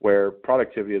 where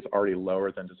productivity is already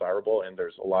lower than desirable, and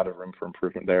there's a lot of room for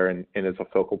improvement there, and is a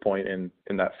focal point in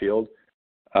that field.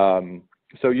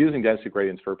 So using density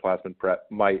gradients for plasmid prep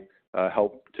might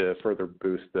help to further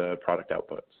boost the product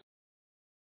outputs.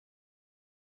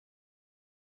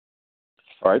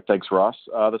 All right, thanks, Ross.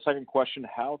 The second question,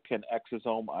 how can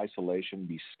exosome isolation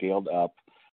be scaled up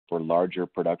for larger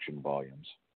production volumes?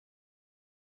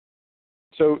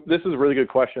 So this is a really good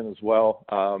question as well,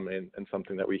 and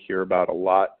something that we hear about a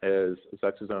lot as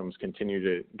exosomes continue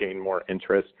to gain more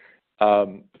interest.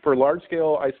 For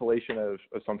large-scale isolation of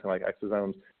something like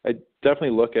exosomes, I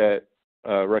definitely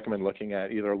recommend looking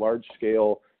at either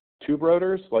large-scale tube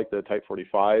rotors like the Type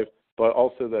 45, but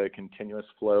also the continuous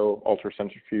flow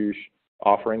ultracentrifuge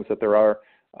offerings that there are.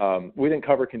 We didn't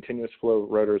cover continuous flow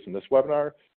rotors in this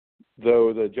webinar,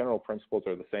 though the general principles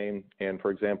are the same. And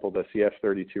for example, the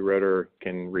CF32 rotor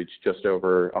can reach just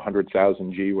over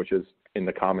 100,000 G, which is in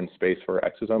the common space for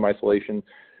exosome isolation.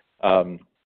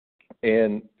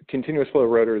 And continuous flow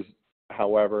rotors,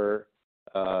 however,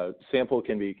 sample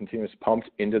can be continuously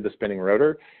pumped into the spinning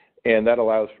rotor, and that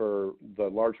allows for the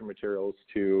larger materials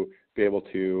to be able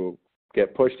to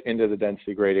get pushed into the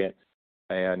density gradient.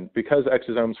 And because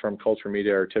exosomes from culture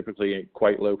media are typically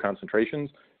quite low concentrations,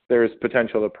 there's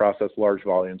potential to process large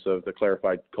volumes of the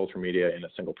clarified culture media in a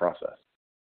single process.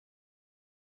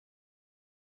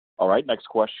 All right, next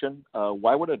question.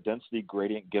 Why would a density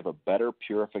gradient give a better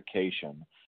purification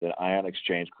than ion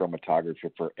exchange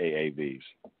chromatography for AAVs?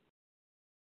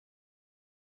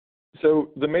 So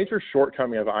the major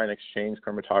shortcoming of ion exchange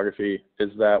chromatography is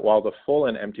that while the full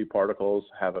and empty particles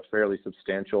have a fairly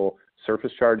substantial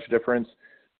surface charge difference,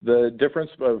 the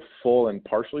difference of full and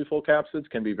partially full capsids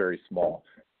can be very small.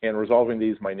 And resolving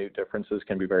these minute differences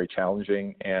can be very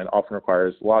challenging and often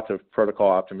requires lots of protocol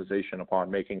optimization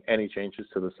upon making any changes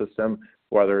to the system,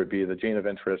 whether it be the gene of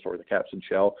interest or the capsid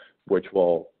shell, which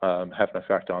will have an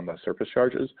effect on the surface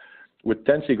charges. With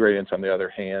density gradients, on the other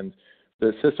hand,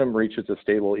 the system reaches a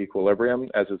stable equilibrium,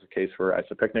 as is the case for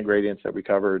isopycnic gradients that we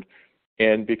covered.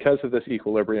 And because of this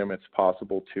equilibrium, it's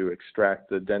possible to extract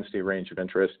the density range of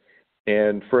interest.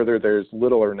 And further, there's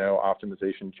little or no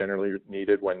optimization generally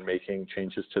needed when making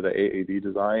changes to the AAV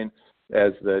design,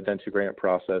 as the density gradient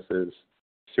process is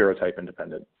serotype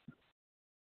independent.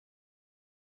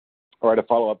 All right, a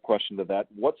follow-up question to that.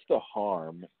 What's the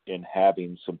harm in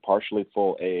having some partially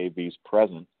full AAVs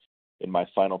present in my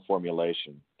final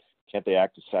formulation? Can't they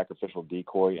act as sacrificial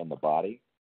decoy in the body?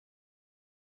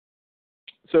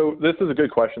 So this is a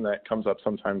good question that comes up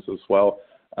sometimes as well.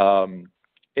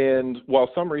 And while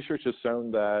some research has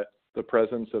shown that the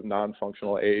presence of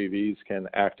non-functional AAVs can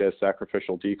act as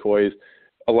sacrificial decoys,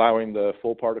 allowing the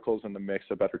full particles in the mix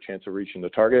a better chance of reaching the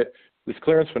target, this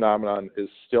clearance phenomenon is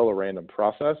still a random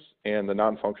process, and the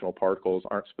non-functional particles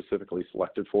aren't specifically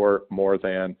selected for more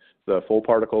than the full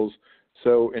particles.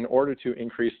 So in order to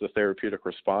increase the therapeutic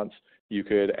response, you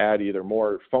could add either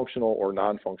more functional or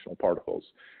non-functional particles.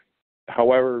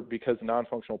 However, because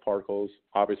non-functional particles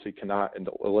obviously cannot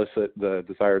elicit the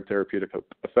desired therapeutic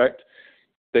effect,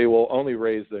 they will only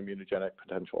raise the immunogenic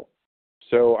potential.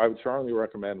 So I would strongly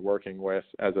recommend working with,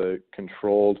 as a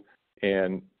controlled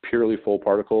and purely full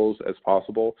particles as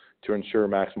possible to ensure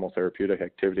maximal therapeutic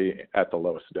activity at the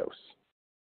lowest dose.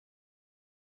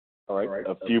 All right,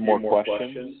 a few more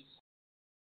questions.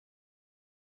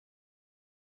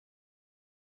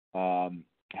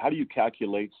 How do you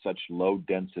calculate such low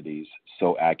densities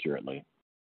so accurately?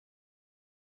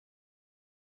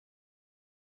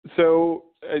 So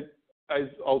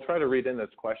I'll try to read in this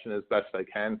question as best I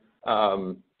can.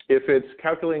 If it's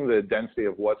calculating the density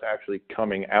of what's actually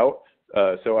coming out,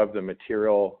 so of the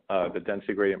material, the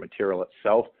density gradient material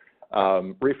itself,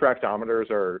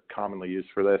 refractometers are commonly used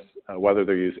for this, whether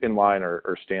they're used inline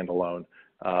or standalone.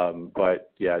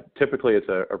 But yeah, typically it's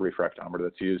a refractometer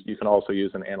that's used. You can also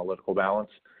use an analytical balance.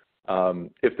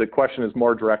 If the question is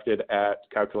more directed at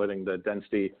calculating the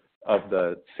density of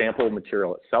the sample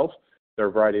material itself, there are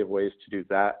a variety of ways to do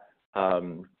that.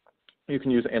 You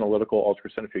can use analytical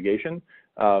ultracentrifugation,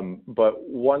 but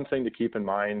one thing to keep in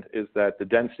mind is that the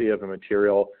density of a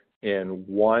material in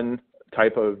one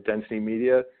type of density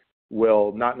media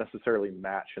will not necessarily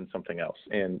match in something else.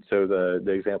 And so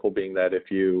the example being that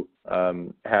if you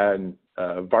had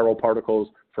viral particles,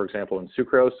 for example, in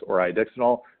sucrose or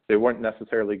iodixanol, they wouldn't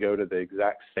necessarily go to the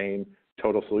exact same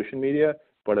total solution media,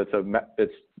 but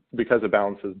it's because it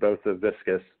balances both the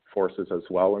viscous forces as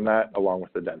well in that, along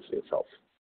with the density itself.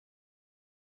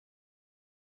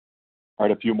 All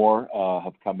right, a few more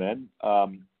have come in. Are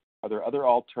there other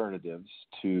alternatives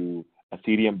to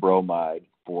ethidium bromide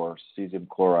for cesium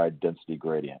chloride density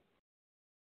gradient?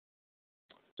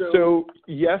 So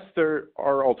yes, there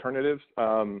are alternatives.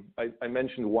 I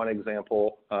mentioned one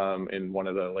example in one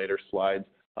of the later slides,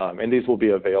 and these will be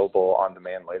available on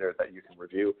demand later that you can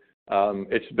review.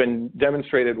 It's been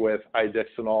demonstrated with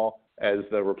iodixanol as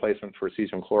the replacement for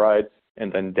cesium chloride,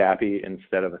 and then DAPI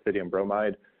instead of ethidium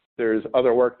bromide. There's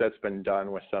other work that's been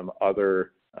done with some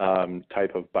other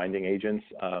type of binding agents.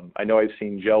 I know I've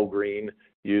seen gel green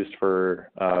used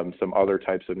for some other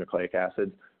types of nucleic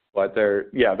acids, but there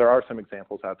are some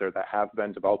examples out there that have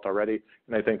been developed already,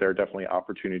 and I think there are definitely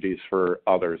opportunities for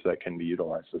others that can be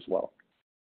utilized as well.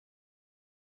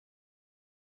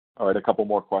 All right, a couple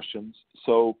more questions.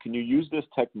 So can you use this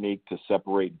technique to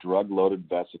separate drug-loaded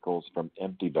vesicles from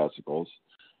empty vesicles,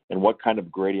 and what kind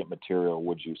of gradient material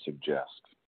would you suggest?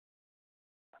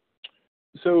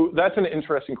 So that's an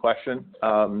interesting question.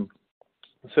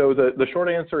 So the short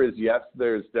answer is yes,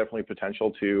 there's definitely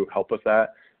potential to help with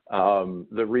that.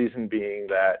 The reason being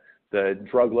that the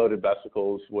drug-loaded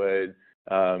vesicles would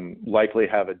likely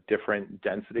have a different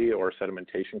density or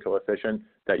sedimentation coefficient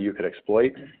that you could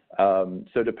exploit.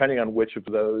 So depending on which of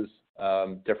those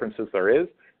differences there is,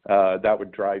 that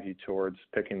would drive you towards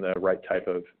picking the right type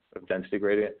of density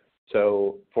gradient.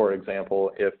 So for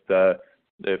example, if the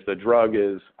drug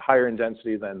is higher in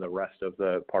density than the rest of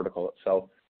the particle itself,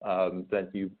 then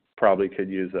you probably could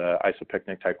use a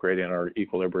isopycnic type gradient or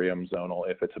equilibrium zonal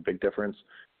if it's a big difference.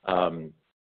 And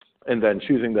then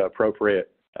choosing the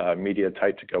appropriate media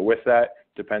type to go with that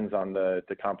depends on the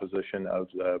composition of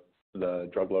the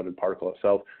drug-loaded particle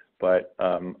itself. But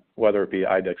whether it be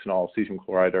iodixanol, cesium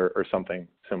chloride, or something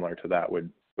similar to that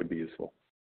would be useful.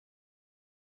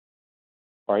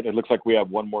 All right, it looks like we have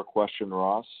one more question,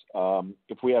 Ross.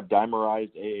 If we have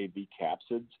dimerized AAV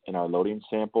capsids in our loading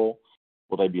sample,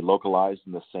 will they be localized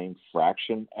in the same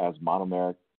fraction as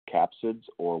monomeric capsids,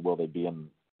 or will they be in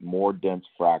more dense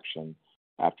fraction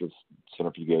after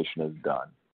centrifugation is done?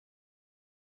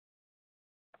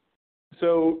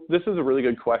 So this is a really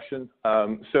good question.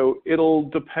 So it'll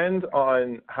depend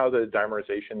on how the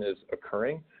dimerization is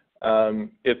occurring.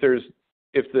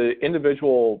 If the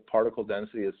individual particle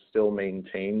density is still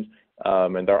maintained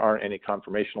and there aren't any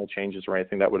conformational changes or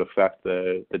anything that would affect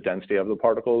the density of the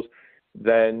particles,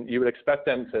 then you would expect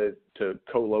them to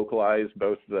co-localize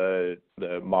both the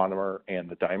monomer and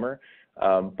the dimer.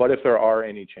 But if there are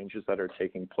any changes that are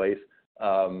taking place,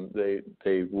 they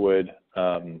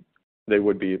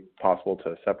would be possible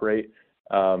to separate.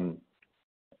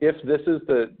 If this is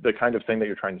the kind of thing that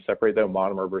you're trying to separate, though,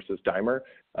 monomer versus dimer,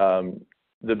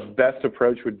 the best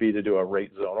approach would be to do a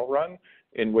rate zonal run,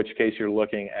 in which case you're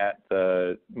looking at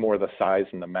more the size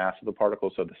and the mass of the particle,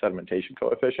 so the sedimentation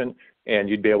coefficient, and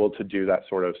you'd be able to do that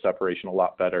sort of separation a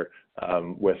lot better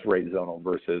with rate zonal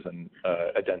versus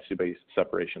a density-based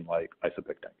separation like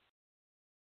isopycnic.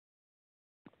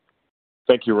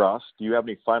 Thank you, Ross. Do you have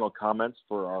any final comments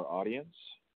for our audience?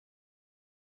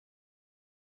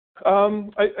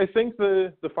 I think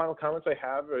the final comments I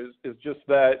have is just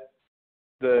that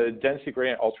the density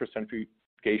gradient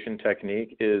ultracentrifugation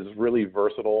technique is really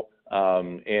versatile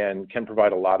and can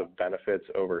provide a lot of benefits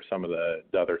over some of the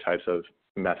other types of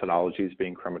methodologies,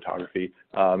 being chromatography,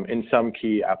 in some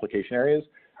key application areas.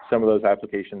 some of those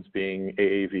applications being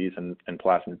AAVs and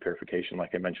plasmid purification,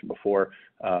 like I mentioned before.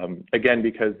 Again,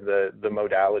 because the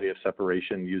modality of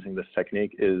separation using this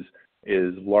technique is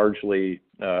largely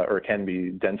or can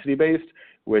be density-based,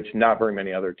 which not very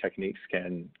many other techniques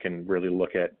can really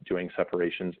look at doing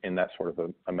separations in that sort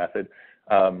of a method.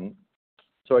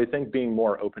 So I think being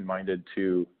more open-minded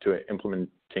to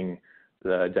implementing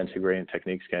the density gradient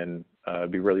techniques can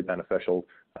be really beneficial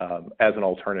as an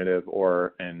alternative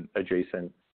or an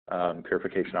adjacent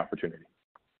purification opportunity.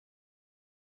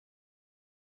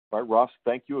 All right, Ross,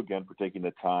 thank you again for taking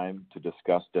the time to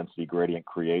discuss density gradient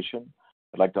creation.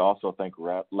 I'd like to also thank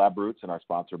LabRoots and our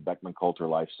sponsor, Beckman Coulter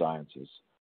Life Sciences.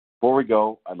 Before we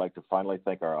go, I'd like to finally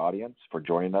thank our audience for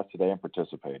joining us today and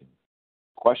participating.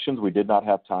 Questions we did not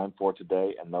have time for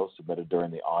today and those submitted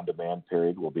during the on-demand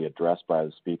period will be addressed by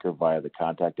the speaker via the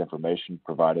contact information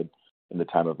provided in the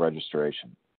time of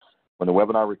registration. When the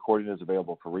webinar recording is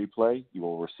available for replay, you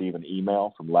will receive an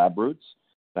email from LabRoots,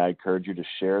 and I encourage you to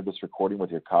share this recording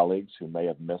with your colleagues who may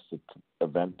have missed the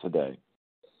event today.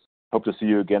 Hope to see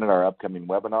you again at our upcoming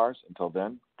webinars. Until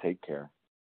then, take care.